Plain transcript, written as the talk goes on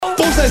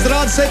Pulkstenis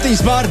rāda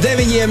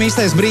 7:09.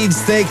 Īstais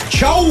brīdis teikt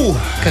čau!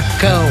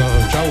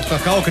 Čau,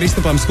 kakau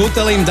Kristupam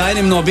Skutelim,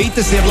 Dainim no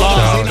Bites,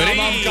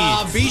 zināmam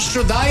kā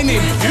bišu Dainim.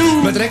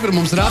 Bet rekur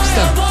mums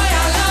raksta,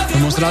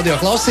 mūsu radio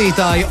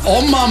klausītāji,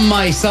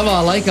 Omammai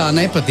savā laikā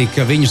nepatika,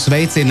 ka viņu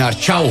sveicina ar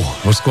čau,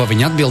 uz ko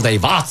viņa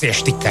atbildēja,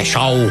 vācieši tikai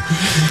šau.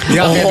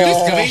 Jā,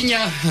 piebilst, ka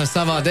viņa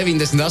savā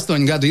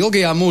 98 gadu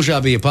ilgajā mūžā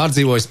bija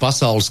pārdzīvojis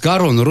pasaules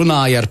karu un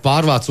runāja ar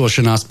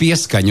pārvācošanās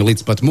pieskaņu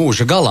līdz pat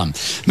mūža galam.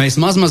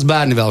 Mēs maz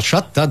bērni vēl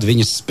šad tad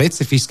viņas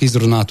specifiski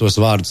izrunātos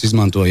vārdus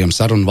izmantojam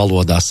sarunu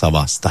valodā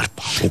savā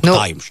starpā.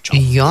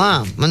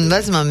 Jā, man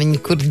vecmā viņa,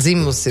 kur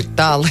dzimus ir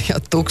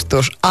tālajā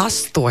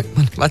 1008,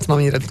 man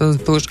vecmā viņa ir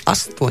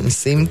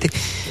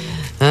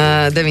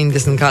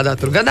 1890 kādā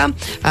tur gadā.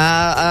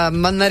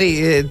 Man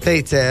arī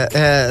teica,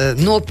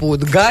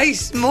 nopūd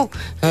gaismu,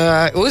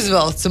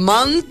 uzvelc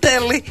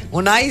manteli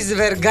un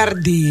aizver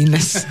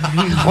gardīnes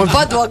un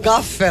padod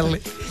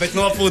gafeli. Bet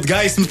nopūt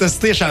gaismu, tas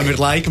tiešām ir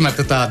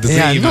laikmeta tāda zīme.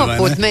 Jā,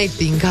 nopūt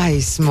meitiņu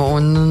gaismu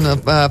un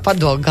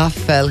padod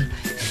gafeli.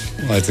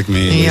 Lai cik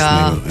mīļi. Jā,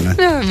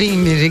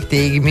 viņi ir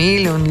riktīgi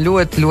mīļi un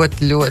ļoti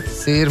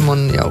sirmi un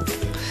jau,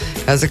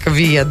 jāsaka,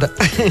 vieda.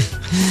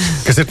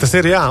 Kas ir, tas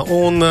ir, jā.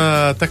 Un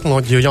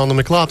tehnoloģiju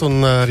jaunumi klāt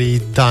un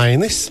arī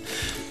Dainis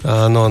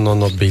no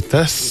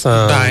Bites.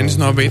 Dainis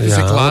no Bites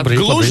ir klāt.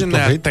 Gluži ne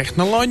ar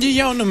tehnoloģiju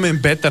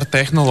jaunumiem, bet ar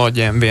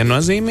tehnoloģijiem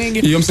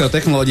viennozīmīgi. Jums jau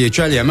tehnoloģija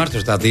čaļiem ar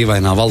tur tā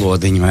dīvainā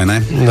valodiņa, vai ne?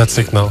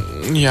 Necik nav.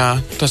 Jā,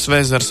 tas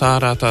vezars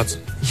ārā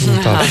tāds.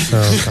 Paga.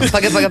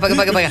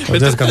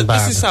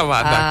 Tas ir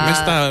savādāk. Mēs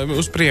tā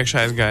uz priekšu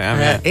aizgājām.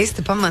 Es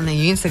te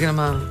pamanīju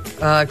Instagramā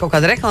kaut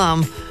kādu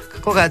reklāmu, ka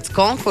kaut kāds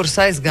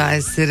konkurss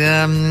aizgājis ir,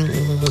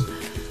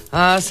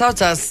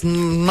 saucās,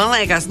 man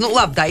liekas,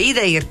 labi, tā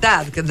ideja ir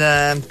tāda, ka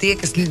tie,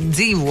 kas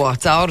dzīvo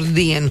cauru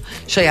dienu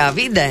šajā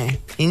vidē,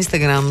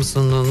 Instagrams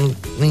un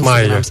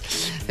Instagrams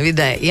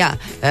vidē, jā,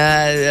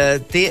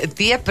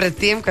 tie pret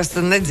tiem, kas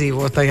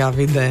nedzīvo tajā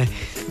vidē.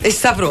 Es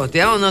saprotu,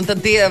 ja, un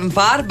tad tie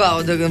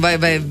pārbauda,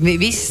 vai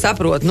visi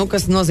saprot,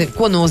 kas nozīmē,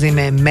 ko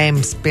nozīmē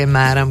mems,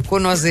 piemēram,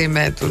 ko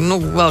nozīmē tur,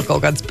 vēl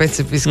kaut kādas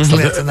specifiskas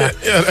lietas.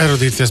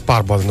 Erudīcijas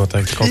pārbauda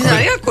noteikti kaut kā.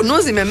 Jā, ko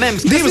nozīmē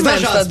mems? Divas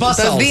dažādas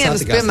pasaules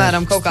vienas,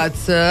 piemēram, kaut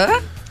kāds,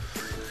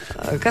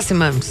 kas ir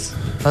mems?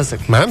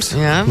 Pasaki. Mems?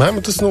 Jā. Mems,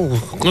 tas,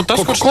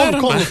 tas, kurš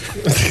nerunā.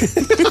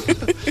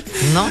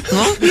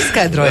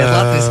 Izskaidrojiet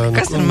latviski,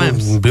 kas ir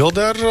mems?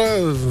 Bilde ar...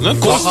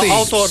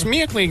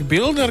 Smieklīgi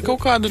bilde ar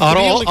kaut kādu... Ar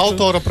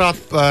autora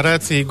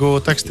rēcīgu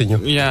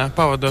tekstiņu. Jā,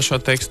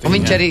 pavadošo tekstiņu. Un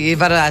viņš arī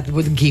varētu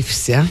būt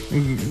gifs, ja?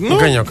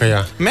 Gan jau, ka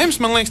jā.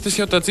 Mems, man liekas, tas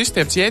jau tāds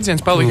izstiepts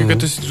jēdziens palika,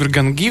 ka tas ir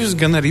gan gifs,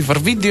 gan arī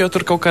var video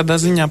tur kaut kādā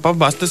ziņā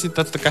pabāst. Tas ir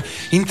tāds tā kā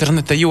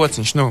interneta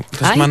jociņš.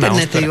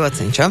 Interneta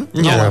jociņš, ja?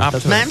 Jā,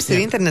 mems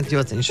ir interneta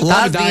jociņš.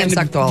 Tās dienas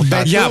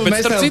aktualitātes. Jā, bet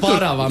starp citu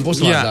pārāvām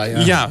pusvārdā,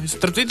 jā,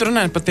 starp citu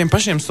runājot par tiem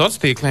pašiem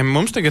sociāltīkliem,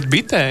 mums tagad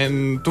Bitē,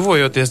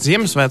 tuvojoties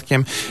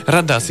Ziemassvētkiem,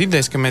 radās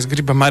idejas, ka mēs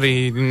gribam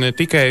arī ne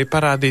tikai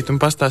parādīt un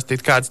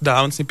pastāstīt, kāds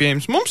dāvans ir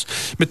pieejams mums,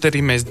 bet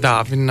arī mēs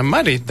dāvinam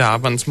arī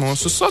dāvans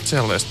mūsu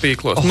sociālajos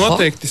tīklos.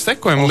 Noteikti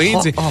sekojam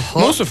līdzi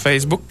mūsu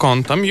Facebook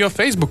kontam, jo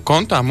Facebook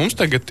kontā mums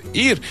tagad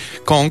ir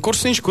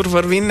konkursiņš, kur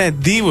var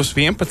vinēt 2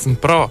 11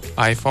 Pro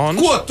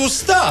iPhone. Ko tu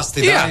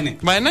stāsti, Daini?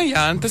 Vai ne,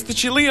 jā, tas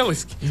taču ir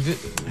lieliski.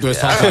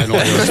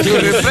 Tas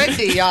tur ir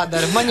pretī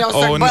jādara. Man jau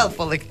saka vēl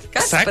palikt.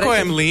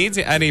 Sekojam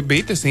līdzi arī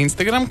Bites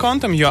Instagram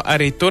kontam, jo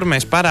arī tur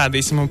mēs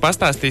parādīsim un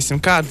pastāstīsim,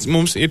 kādas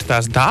mums ir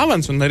tās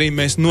dāvans, un arī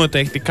mēs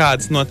noteikti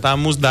kādas no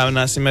tām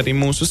uzdāvināsim arī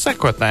mūsu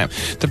sekotājiem.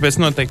 Tāpēc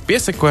noteikti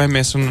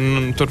piesekojamies, un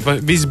tur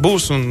viss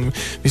būs, un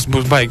viss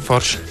būs baigi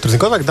forši. Tur,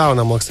 ko vajag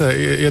dāvanām,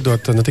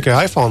 iedot ne tikai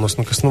iPhone'us,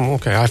 kas,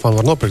 iPhone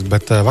var nopirkt,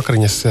 bet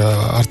vakariņas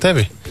ar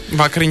tevi.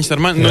 Vakariņas ar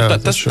mani,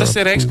 tas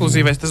ir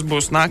ekskluzīvais, tas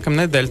būs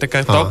nākamnedēļ, tā kā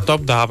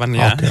top dāvana,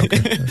 jā.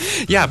 Okay.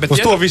 Jā, bet uz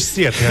to viss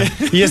iet, jā.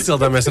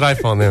 Iesildāmies ar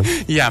iPhone'iem.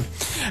 Jā.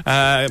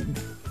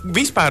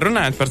 Vispār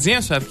runājot par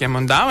Ziemassvētkiem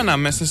un dāvanām,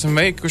 mēs esam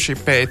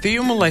veikuši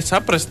pētījumu, lai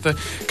saprastu,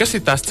 kas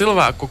ir tās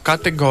cilvēku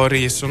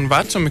kategorijas un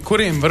vecumi,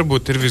 kuriem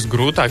varbūt ir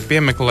visgrūtāk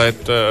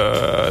piemeklēt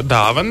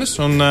dāvanas.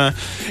 Un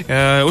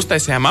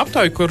uztaisījām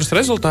aptauju, kuras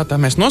rezultātā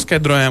mēs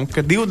noskaidrojām,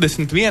 ka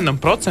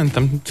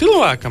 21%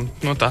 cilvēkam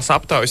no tās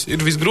aptaujas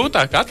ir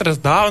visgrūtāk atrast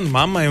dāvanu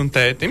mammai un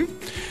tētim.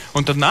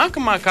 Un tad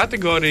nākamā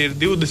kategorija ir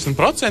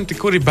 20%,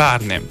 kuri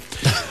bērniem.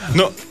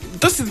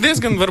 Tas ir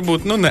diezgan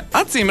varbūt, ne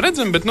acīm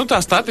redzam, bet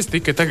tā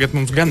statistika tagad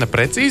mums gana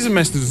precīzi,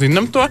 mēs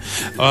zinām to.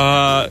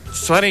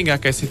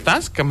 Svarīgākais ir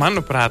tas, ka,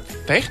 manuprāt,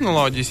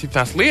 tehnoloģijas ir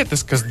tās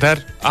lietas, kas der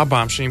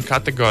abām šīm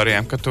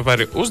kategorijām, ka tu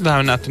vari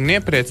uzdāvināt un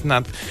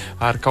iepriecināt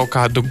ar kaut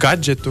kādu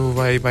gadžetu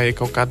vai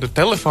kaut kādu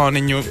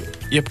telefoniņu,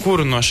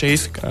 jebkuru no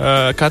šīs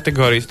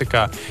kategorijas tā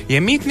kā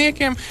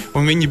iemītniekiem,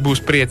 un viņi būs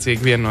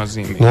priecīgi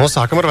viennozīmīgi.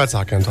 Sākam ar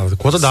vecākiem. Tātad.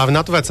 Ko tu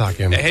dāvinātu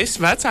vecākiem? Es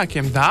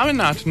vecākiem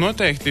dāvinātu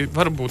noteikti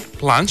varbūt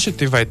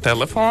planšeti vai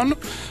telefonu.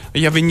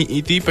 ja viņi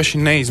īpaši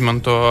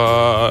neizmanto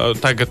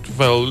tagad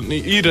vēl,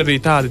 ir arī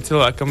tādi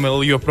cilvēki, kam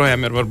vēl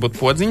joprojām ir varbūt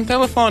podziņa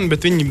telefoni,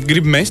 bet viņi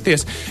grib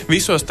mesties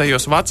visos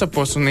tajos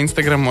WhatsAppos un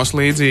Instagramos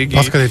līdzīgi.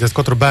 Paskatīties,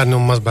 ko tur bērni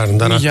un mazbērni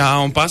dara. Jā,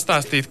 un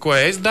pastāstīt, ko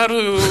es daru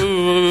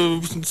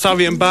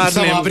saviem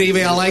bērniem.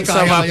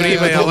 Savā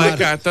brīvajā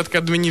laikā. Tad,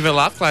 kad viņi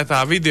vēl atklāja tā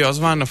video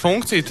zvana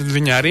funkciju, tad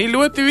viņi arī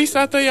ļoti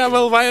visā tajā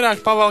vēl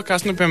vairāk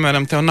pavalkās. Nu,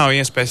 piemēram, tev nav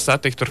iespējas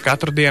satikt tur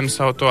katru dienu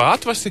savu to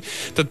atvasi,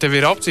 tad tev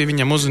ir opcija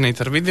viņam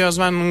uzzvanīt ar video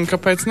zvanu, un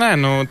kāpēc nē?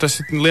 Nu, tas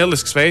ir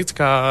lielisks veids,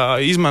 kā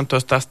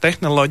izmantos tās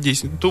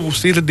tehnoloģijas tuvu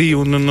sirdī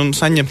un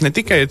saņemt ne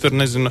tikai tur,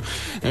 nezinu,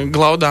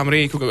 glaudām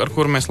rīku, ar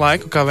kuru mēs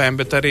laiku kavējam,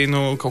 bet arī,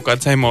 kaut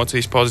kādas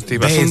emocijas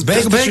pozitīvās.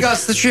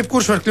 Beigās taču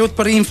jebkurš var kļūt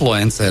par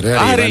influenceri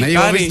arī.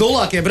 Jo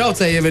visdulākie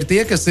braucēji jau ir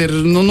tie, kas ir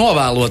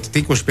novēloti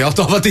tikuši pie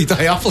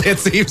autovadītāja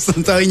apliecības,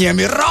 un tā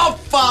viņiem ir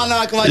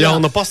nāk vaļā.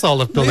 Jauna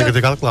pasaule pilnīgi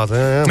tik atklāta.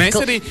 Jā. Mēs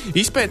arī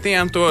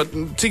izpētījām to,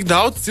 cik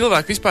daudz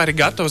cilvēku vispār ir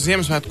gatavi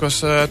Ziemassvētkos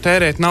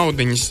tērēt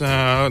naudiņas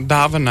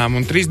dāvanām,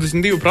 un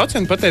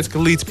 32% pateica,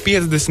 ka līdz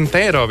 50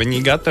 eiro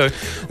viņi gatavi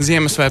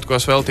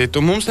Ziemassvētkos veltīt.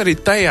 Un mums arī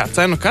tajā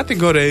cenu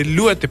kategorijā ir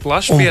ļoti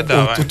plašs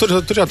piedāvājums.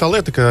 Tur jau tā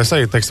lieta, ka es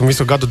eju, teiksim,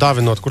 visu gadu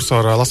dāvinot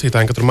kursoru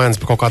lasītājiem katru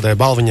mēnesi par kaut kādai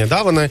balviņai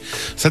dāvanai,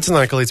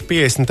 secināju, ka līdz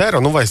 50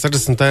 eiro, vai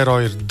 60 eiro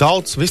ir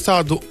daudz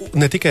visādu,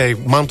 ne tikai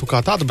mantu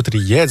kā tādu, bet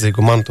arī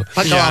jēdzīgu mantu.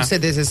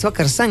 Paklausieties, es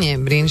vakar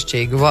saņēmu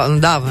brīnišķīgu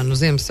dāvanu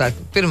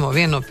Ziemassvētku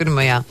vienu no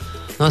pirmajā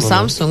no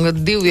Samsunga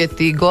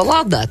divvietīgo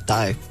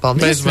lādētāju.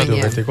 Paldies viņiem.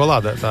 Divvietīgo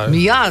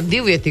lādētāju. Jā,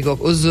 divvietīgo,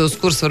 uz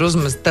kuras var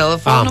uzmest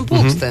telefonu un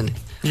pulksteni.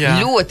 Jā.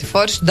 Ļoti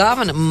forši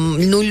dāvana,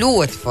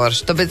 ļoti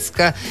forši, tāpēc,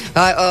 ka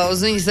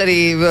uz viņas arī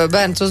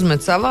bērns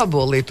uzmet savu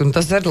abolīti, un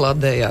tas arī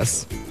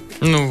lādējās.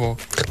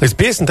 Līdz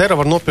 50 eiro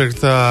var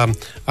nopirkt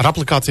ar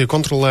aplikāciju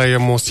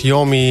kontrolējumu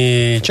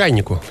Xiaomi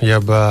čaļņiku,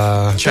 jeb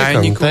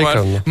čaļņiku.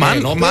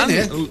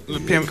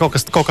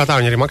 Kaut kā tā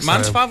viņi arī maksā.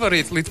 Mans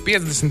favorīts līdz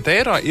 50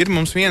 eiro ir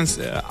mums viens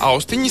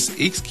austiņas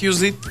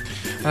Exquisite,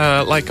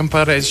 laikam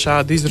pareizi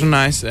šādi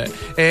izrunājas,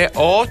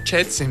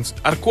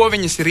 EO400. Ar ko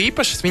viņas ir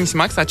īpašas? Viņas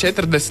maksā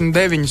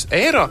 49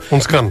 eiro. Un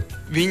skan.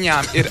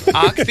 Viņām ir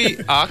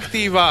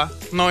aktīvā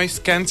noise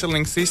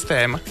cancelling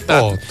sistēma.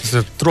 Tas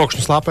ir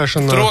trokšņu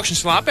slāpēšana. Trokšņu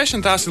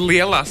slāpēšana, tās ir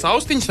lielās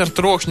austiņas ar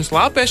trokšņu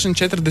slāpēšanu,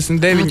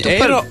 49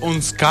 eiro un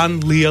skan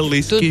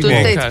lieliski. Tu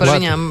teici par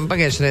viņām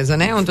pagājušajā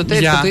reizē, ne? Un tu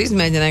teici, ka tu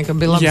izmēģināji, ka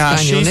bija labi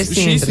skaņa. Jā,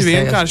 šīs ir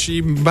vienkārši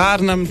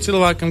bērnam,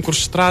 cilvēkam,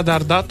 kurš strādā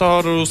ar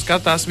datoru,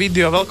 skatās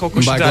video, vēl kaut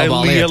ko šitā ir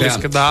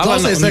lieliska dāvana.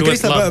 Klausies,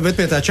 Kristā, bet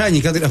pie tā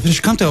čaļņika,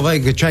 kam tev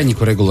vajag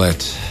čaļņiku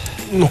regulēt?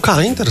 Kā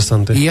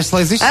interesanti.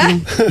 Ieslēdz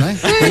izsīm.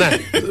 Nē,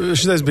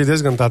 šitais bija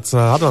diezgan tāds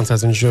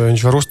advancēts.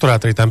 Viņš var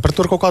uzturēt arī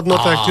temperatūru kaut kādu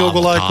noteikti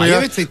ilgu laiku.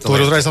 Ja?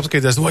 Tur uzreiz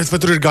apskatīties, vai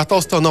tur ir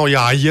gatavs, tev nav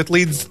jāiet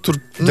līdz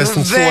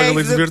 10 soļu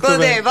līdz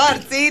virtuvē.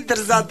 Vārds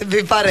interesanti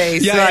bija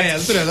pareizi. Jā,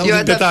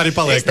 pie tā arī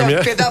paliekam.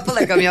 Pie tā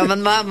paliekam, jo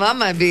man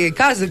mammai bija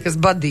kaza, kas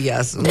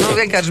badījās.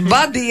 Vienkārši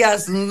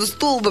badījās, un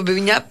stulba bija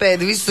viņa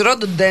apēda visu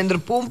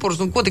rododendru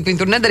pumpurus, un ko tik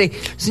viņi tur nedarīja.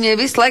 Es viņai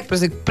visu laiku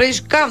prasīju,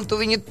 priekš kam tu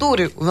viņu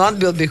turi? Un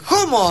atbild bija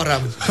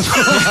humoram.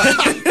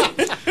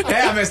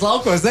 Jā, mēs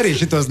laukos arī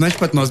šitos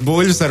nešpatnos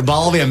buļļus ar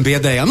balviem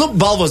biedējām.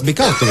 Balvos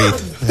bija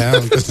kautuvīt. Jā,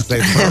 un tas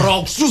teica,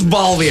 brauks uz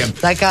balviem.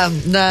 Tā kā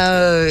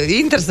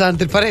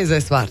interesanti ir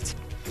pareizais vārds.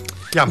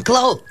 Jā.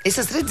 Klau, es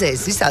esmu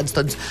redzējis visādus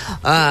tādus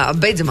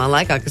beidzamā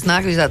laikā, kas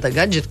nāk visādi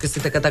gadžeti, kas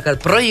ir tā kā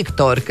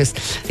projektori, kas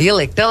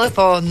ieliek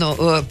telefonu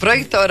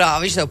projektorā,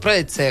 viņš tev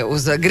projicē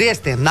uz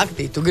griestiem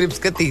naktī, tu gribi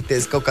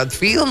skatīties kaut kādu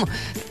filmu.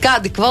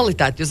 Kādi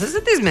kvalitāti? Jūs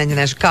esat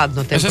izmēģinājuši kādu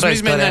no tiem projektoriem? Es esmu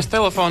izmēģinājis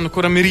telefonu,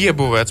 kuram ir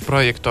iebūvēts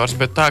projektors,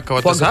 bet tā, ka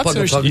tas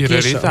atsevišķi ir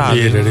arī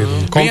tādi.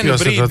 Vienu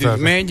brīdi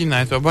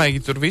mēģināju to baigi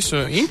tur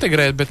visu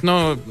integrēt, bet,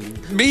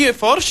 bija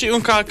forši,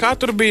 un kā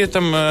tur bija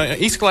tam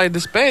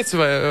izklaides pēc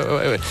vai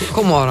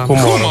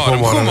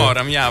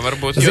Humoram, jā,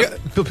 varbūt.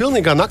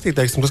 Pilnīgā naktī,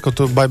 teiksim, tas, ko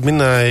tu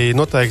minēji,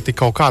 noteikti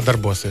kaut kā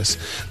darbosies.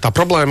 Tā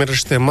problēma ir ar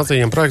šiem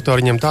mazajiem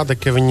projektoriņiem tāda,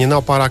 ka viņi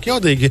nav pārāk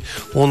jaudīgi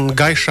un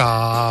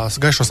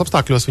gaišos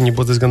apstākļos viņi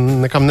būs diezgan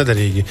nekam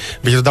nederīgi.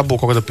 Bet, ja dabū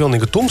kaut kādu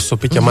pilnīgu tumsu,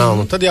 piķa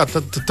melnu, tad jā,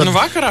 tad...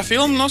 Vakarā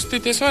filmu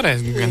noskatīties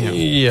varēs.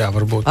 Jā,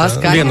 varbūt.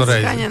 Vienu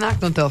reizi. Skaņa nāk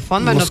no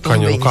telefona vai no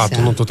tumbiņas. Kā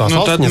tu tās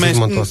austiņas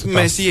izmantos?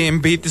 Mēs ieejam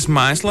bītis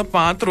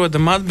mājaslapā,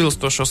 atrodam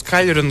atbilstošo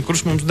skaļrunu,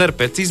 kurš mums der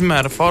pēc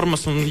izmēra,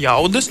 formas un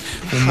jaudas.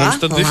 Un mums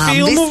tad ir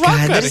filmu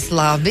vakari.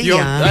 Labi, jo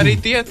arī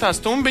tās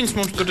tumbiņas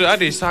mums tur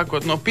arī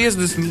sākot no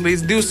 50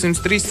 līdz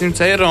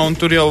 200-300 eiro, un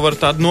tur jau var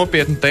tādu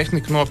nopietnu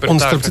tehniku nopirkt.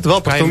 Un starp citu vēl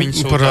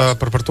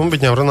par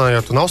tumbiņām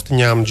runājot un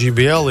austiņām,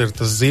 GBL ir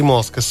tas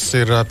zīmols, kas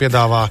ir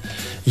piedāvā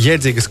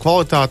jēdzīgas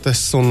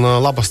kvalitātes un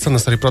labas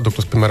cenas arī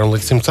produktus, piemēram,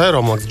 līdz 100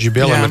 eiro, man liekas,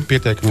 GBL ir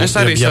pietiekami. Es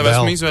arī sev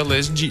esmu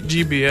izvēlējies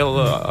GBL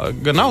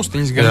gan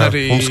austiņas, gan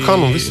arī un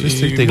skan un viss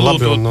rītīgi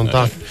labi un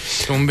tā.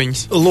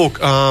 Tumbiņas. Lūk,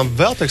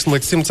 vēl, teiksim,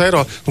 līdz 100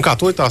 eiro. kā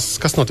tūlītās,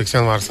 kas notiks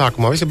janvāra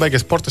sākumā? Visi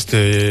beigas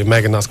sportisti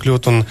mēģinās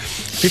kļūt un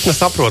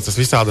fitnesa aproces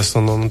visādas.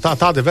 Un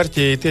tādi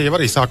verķi, tie jau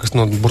arī sākas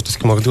no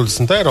burtiski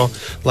 20 eiro.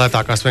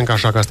 Lētākās,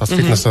 vienkāršākās tās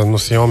fitnesa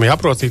Xiaomi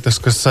aprocītas,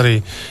 kas arī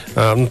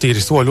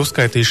tīri soļu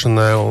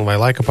uzskaitīšanai vai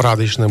laika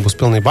parādīšanai būs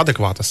pilnībā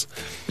adekvātas.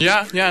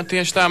 Jā,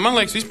 tieši tā. Man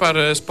liekas, vispār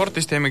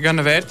sportistiem ir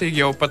gana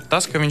vērtīgi jau pat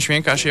tas, ka viņš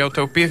vienkārši jau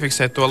tev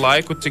piefiksē to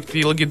laiku, cik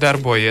ilgi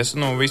darbojies.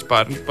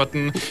 Vispār pat...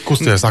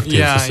 Kusties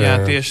aktīvs. Jā,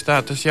 tieši tā.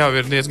 Tas jau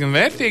ir diezgan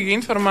vērtīga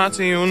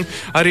informācija, un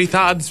arī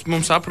tādas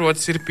mums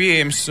aproces ir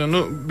pieejams.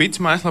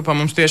 Bits mājaslapā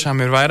mums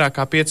tiešām ir vairāk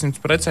kā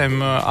 500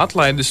 precēm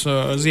atlaides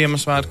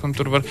Ziemassvētku, un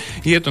tur var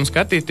iet un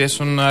skatīties,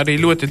 un arī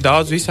ļoti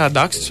daudz visādi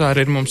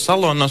aksesuāri ir mums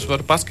salonos,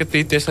 var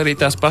paskatīties arī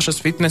tās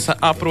pašas fitnesa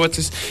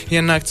aproces,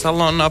 ienākt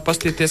salonā,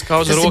 pastīties,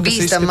 kā uz rokas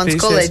izskatīsies. Tas ir bīstam, mans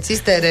kolēģis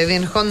iztērē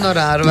vienu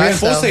honorāru. Vienu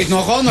pusīt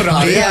no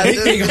honorāru.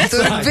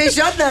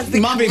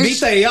 Man bija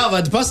bitēji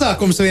jāvada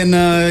pasākums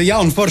viena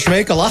jauna forša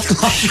veikala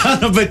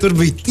atklāšana, bet tur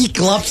bija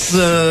tik labs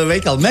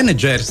veikala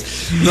menedžers.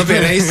 Pie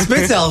reizes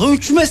speciāli.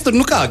 Mēs tur,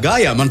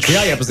 gājām, man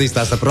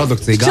jāiepazīstās ar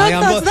produkciju.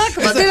 Gājām.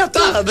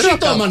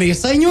 Šito man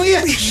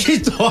iesaiņoja,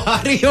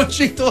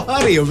 šito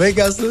arī. Un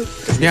beigās...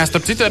 Jā,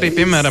 starp citu arī,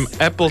 piemēram,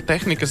 Apple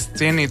tehnikas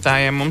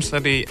cienītājiem mums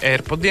arī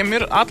AirPodiem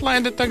ir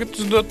atlaide tagad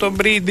uz doto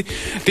brīdi.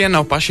 Tie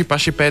nav paši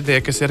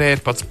pēdējie, kas ir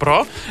AirPods Pro.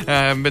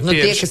 Bet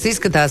tie, kas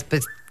izskatās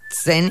pēc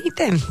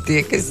senītēm,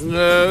 tie, kas...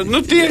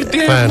 tie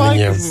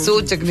feiniem.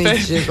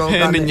 Sūčakniņš kaut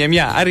kādiem.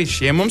 Jā, arī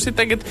šie mums ir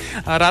tagad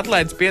ar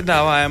atlaides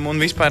piedāvājumu, un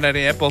vispār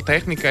arī Apple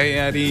tehnikai,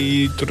 arī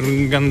tur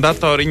gan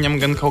datoriņam,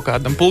 gan kaut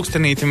kādam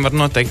pulkstenītim var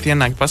noteikti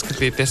ienākt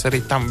paskatīties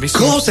arī tam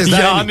visam. Klausies,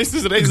 Dainis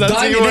uzreiz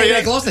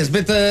atzīvoja. Klausies,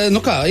 bet,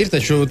 ir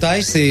taču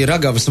taisi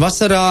ragavas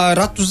vasarā,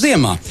 ratu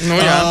ziemā.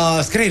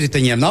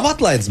 Skrējriteņiem nav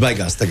atlaides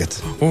beigās tagad?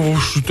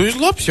 Tas ir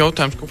labs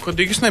jautājums, kaut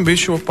kādīgi es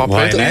nebiju šo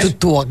papētīt. Tu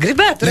to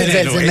gribētu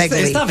redzēt,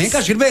 es tā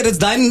vienkārši gribēju redz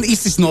Dainis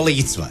izsis no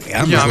līdzsvara.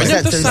 Jā,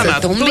 viņam tas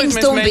sanāk.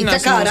 Tumbiņ tā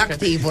kā ar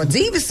aktīvo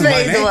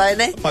dzīvesveidu, vai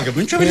ne? Pagad,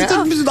 viņš jau ir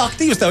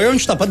aktīvs, tev jau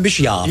viņš tāpat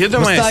bišķi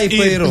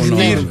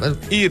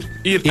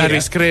ir arī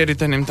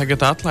skrējritenim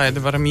tagad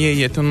atlaide, varam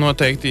ieiet un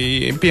noteikti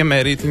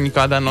piemērīt viņu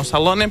kādā no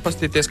saloniem,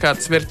 pastīties, kā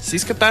tas vērķis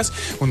izskatās,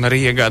 un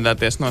arī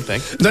iegādāties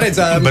noteikti.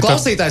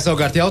 Klausītājs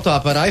savukārt jautā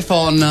par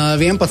iPhone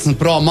 11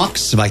 Pro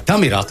Max, vai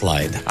tam ir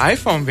atlaide?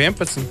 iPhone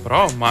 11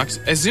 Pro Max,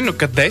 es zinu,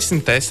 ka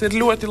 10S ir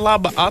ļoti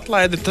laba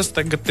atlaide, tas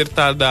tagad ir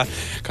tāda,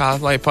 kā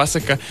lai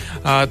pasaka,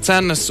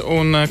 cenas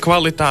un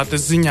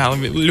kvalitātes ziņā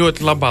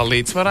ļoti labā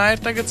līdzsvarā ir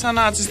tagad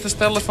sanācis tas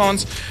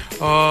telefons,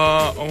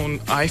 un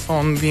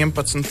iPhone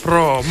 11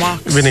 Pro Max.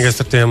 Vienīgais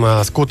ar tiem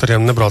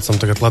skūteriem nebraucam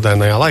tagad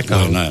ledēnajā laikā.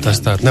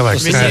 Tas tā, nevajag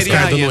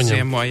skaidu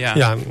noņemt.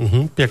 Jā,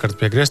 piekart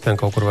pie griestiem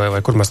kaut kur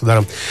vai kur mēs to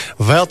darām.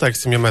 Vēl,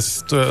 teiksim, ja mēs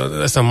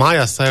esam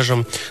mājās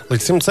sēžam,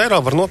 līdz 100 eiro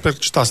var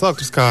nopirkt šitās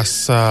elektriskās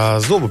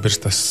zubu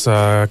birstes,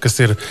 kas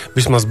ir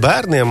vismaz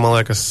bērniem, man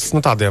liekas,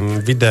 tādiem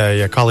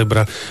vidēja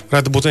kalibra.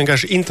 Varētu būt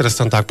vienkārši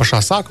interesantāk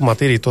pašā sākumā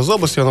tīrīt to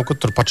zobus, jo kur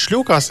tur pat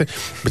šļūkāsi,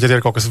 bet ja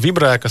ir kaut kas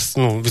vibrē, kas,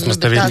 vismaz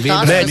tevi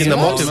mēģina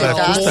motivēt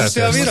kustēties. Mums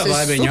jau ir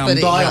vai viņām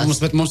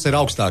dājums, bet mums ir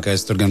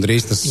augstākais, tur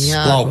gandrīz tas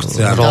plaukts.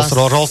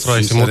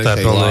 Rolls-Royce mutē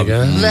pilnīgi.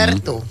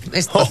 Vertu.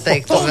 Es pat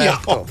teiktu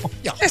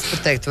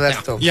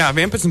vertu. Jā,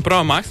 11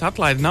 Pro Max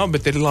atlaidi nav,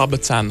 bet ir laba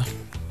cena.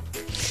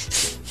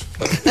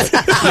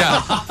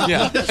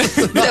 Jā.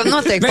 Tev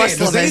noteikti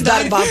paslavēs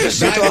darbā par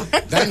šito.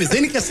 Dainis,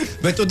 zini, kas,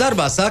 bet tu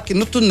darbā saki,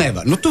 tu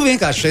nevar. Tu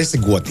vienkārši esi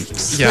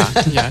godīgs. Jā,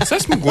 es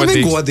esmu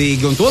godīgs.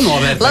 Godīgi, un to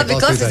novērtē. Labi,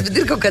 klausies,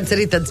 bet ir kaut kāds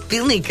arī tāds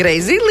pilnīgi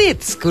crazy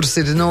lietas, kuras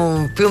ir,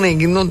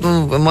 pilnīgi,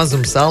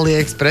 mazums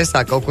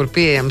AliExpressā kaut kur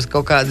pieejams,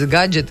 kaut kādi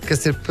gadžeti,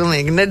 kas ir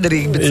pilnīgi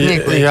nederīgi, bet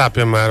smieklīgi. Jā,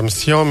 piemēram,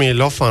 Xiaomi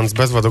Lofans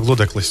bezvadu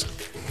gludeklis.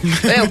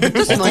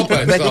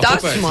 Bet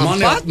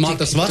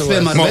tas vats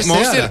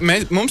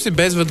vienmēr mums ir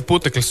bezvadu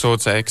putekļu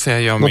sūcēji,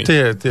 Xiaomi.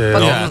 Tie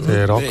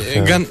ir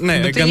roki. Gan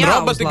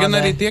roboti, gan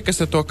arī tie, kas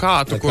ar to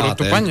kātu, kuru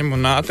tu paņem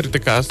un ātri tā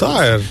kā... Tā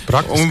ir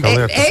praktiskā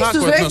lieta. Es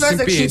uzreiz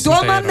pasaku, šito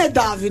man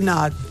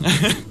nedāvināt.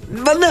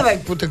 Man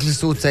nevajag putekļu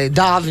sūcēji,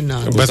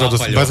 dāvināt.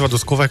 Bezvadu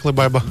skuvekli,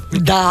 baiba.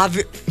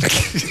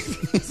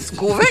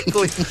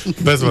 Skuvekli?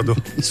 Bezvadu.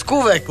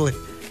 Skuvekli.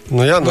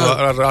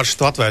 Ar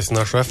šito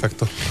atvēsināšu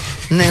efektu.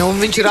 Ne, un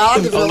viņš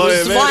rāda vēl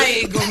uz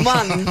svaigu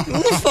man.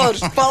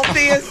 Forši,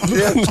 paldies.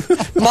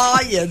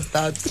 Mājiens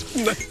tāds.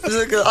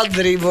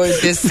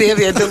 Atdarībojoties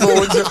sievieti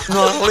lūdzu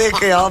no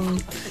liekajām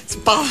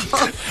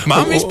spāvām.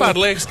 Man vispār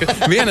liekas,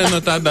 ka viena no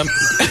tādām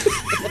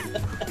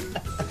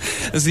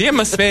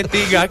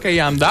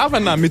Ziemassvētīgākajām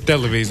dāvanām ir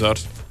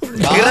televizors.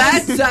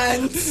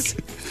 Gredzens!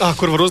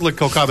 Kur var uzlikt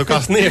kaut kādu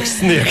kā sniegs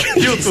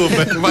YouTube.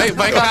 Vai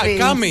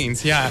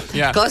kamīns, jā.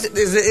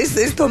 Klausies,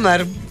 es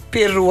tomēr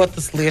pie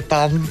rotas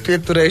lietām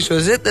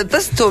pieturēšos.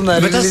 Tas tomēr...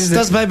 Bet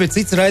tas vai bet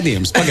cits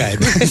raidījums,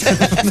 pagaidi.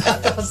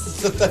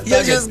 Ja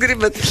jūs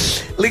gribat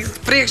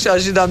likt priekšā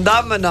šitām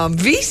dāvanām,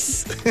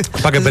 viss.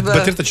 Pagaidi,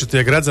 bet ir taču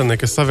tie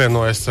gredzeni, kas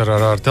savienojas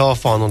ar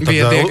telefonu un tad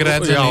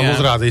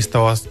uzrādīs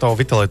tavu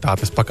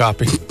vitalitātes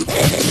pakāpi.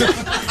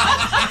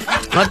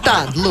 Ar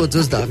tādu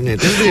lūdzu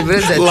uzdāviniet. Es gribu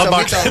redzēt savu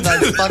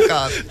vitalitātes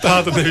pakāpi.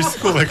 Tāda nevis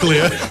skuvekli,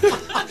 ja?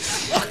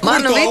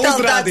 Manu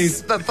vitalitātes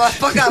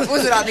pakāp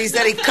uzrādīs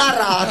arī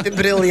karāti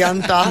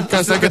briljantā. Kā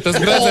saka, tas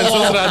gredzens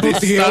uzrādīs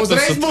statusu.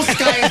 Uzreiz būs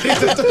skaidri.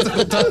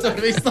 Tur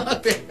viss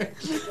notiek.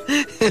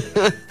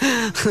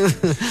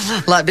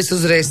 Labi, es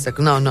uzreiz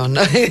saku, nav.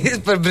 Es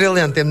par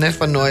briljantiem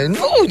nefanoju.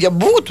 Nu, ja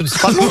būtu, es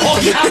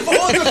fanoju.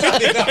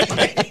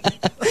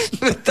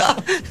 Tā.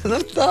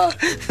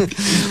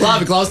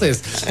 Labi, klausies.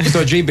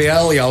 To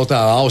GBL jautā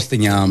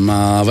austiņām,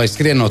 vai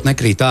skrienot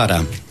nekrīt ārā?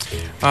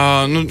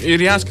 Ir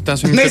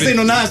jāskatās.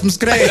 Nezinu, neesmu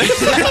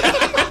skrējis.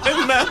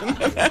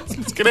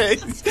 Neesmu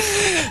skrējis.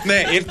 Nē,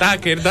 ir tā,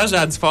 ka ir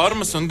dažādas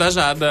formas un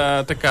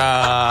dažāda, tā kā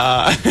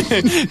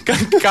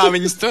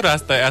viņas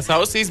turās tajās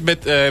ausīs,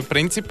 bet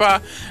principā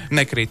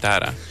nekrīt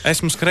ārā.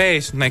 Esmu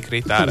skrējis,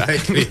 nekrīt ārā.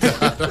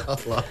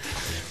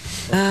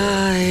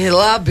 Ai,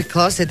 labi,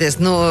 klausieties,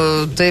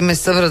 te mēs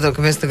saprotam,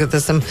 ka mēs tagad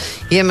esam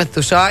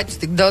iemetuši āķus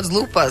tik daudz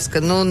lupās,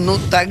 ka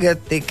tagad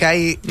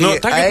tikai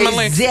tagad, man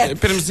liekas,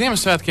 pirms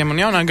Ziemassvētkiem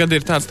un jaunā gada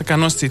ir tāds tā kā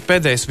nosacīt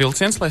pēdējais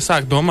vilciens, lai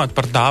sāk domāt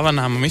par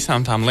dāvanām un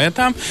visām tām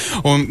lietām.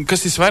 Un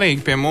kas ir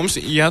svarīgi pie mums,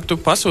 ja tu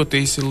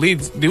pasūtīsi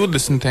līdz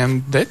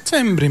 20.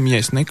 decembrim,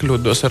 ja es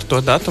nekļūdos ar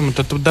to datumu,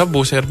 tad tu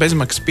dabūsi ar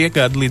bezmaksas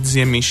piegādi līdz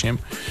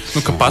ziemīšiem.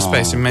 Ka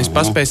mēs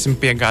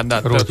paspēsim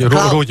piegādāt.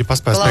 Rūģi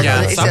paspēs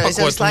piegādāt. Es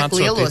visu laiku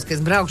lielos, ka es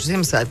braukšu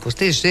Ziemassvētkos,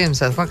 tieši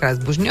Ziemassvētku vakarā es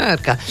būšu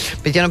Ņujorkā,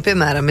 bet ja,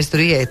 piemēram, es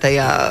tur ieeju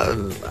tajā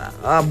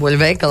āboļu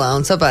veikalā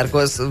un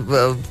sapērkos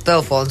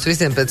telefons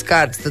visiem pēc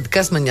kārtas, tad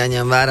kas man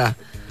jāņem vērā?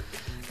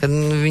 Kad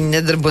viņi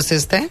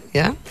nedarbosies te,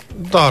 jā?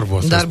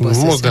 Darbosies.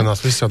 Mūsdienās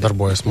viss jau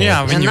darbojas.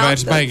 Jā, viņi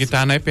vairs baigi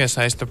tā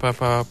nepiesaista pa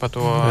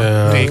to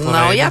tīklu.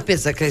 Nav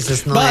jāpiesaka, es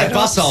esmu Vai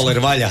pasauli ir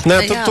vaļā?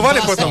 Nē, tu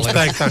vari, protams,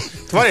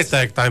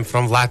 teikt, I'm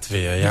from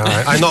Latvia, jā.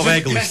 I know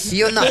Veiglis.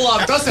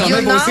 Labi, tas jau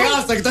nebūs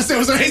jāsaka, tas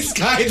jau uzreiz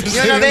skaidrs.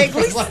 You know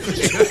Veiglis?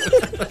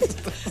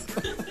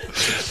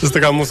 Tas tā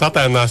kā mums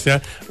Atēnās,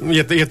 ja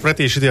iet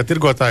pretī šitie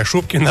tirgotāji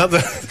šupki,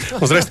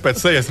 uzreiz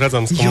pēc sejas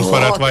redzams, ka mums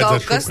varētu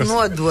vajadzēt šupkas. Kaut kas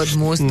nodod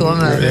mūs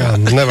tomēr. Jā,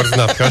 nevar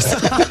zināt, kas.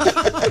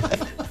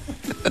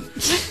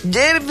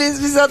 Ģērbis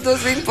visā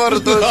tos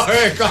importos.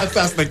 Kā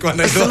tas neko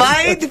nedod?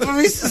 Smaidi pa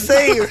visu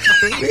seju.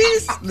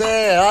 Viss, nē,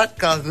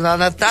 atkal.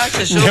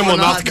 Natāša šobrīd. Ņem un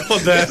atkal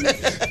dēļ.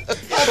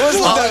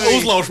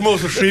 Uzlauž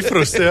mūsu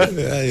šifrus, jā.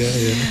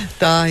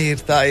 Tā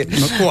ir.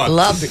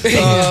 Labi.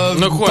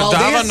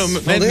 Dāvanu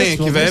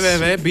mednieki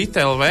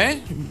www.bit.lv.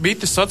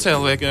 Bites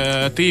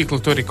sociālajie tīkli,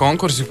 tur ir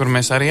konkursi, kur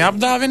mēs arī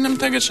apdāvinam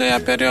tagad šajā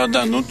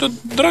periodā. Tad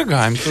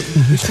dragājam, tur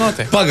viss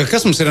notiek. Paga,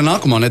 kas mums ir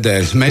nākamo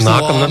nedēļu?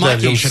 Nākamā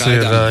nedēļa jums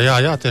ir,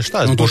 jā, tieši tā.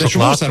 Es būšu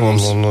klāt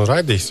un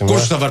raidīsim.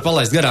 Kurš tā var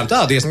palaist garām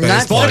tādu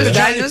iespēju?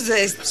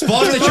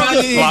 Sporta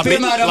čaļi,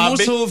 piemēram,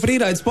 mūsu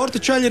freeride sporta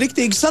čaļi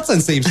riktīgi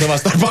sacensības savā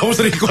starpā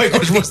uzrīkoja,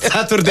 kurš būs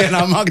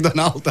ceturtdienā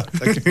McDonald's.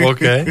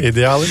 Ok,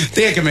 ideāli.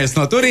 Tiekamies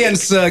no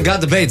turienes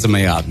gada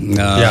beidzamajā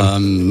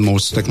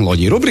mūsu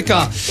tehnoloģiju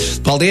rubrikā.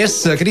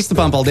 Paldies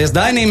Kristupam, paldies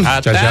Dainim.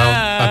 Atā.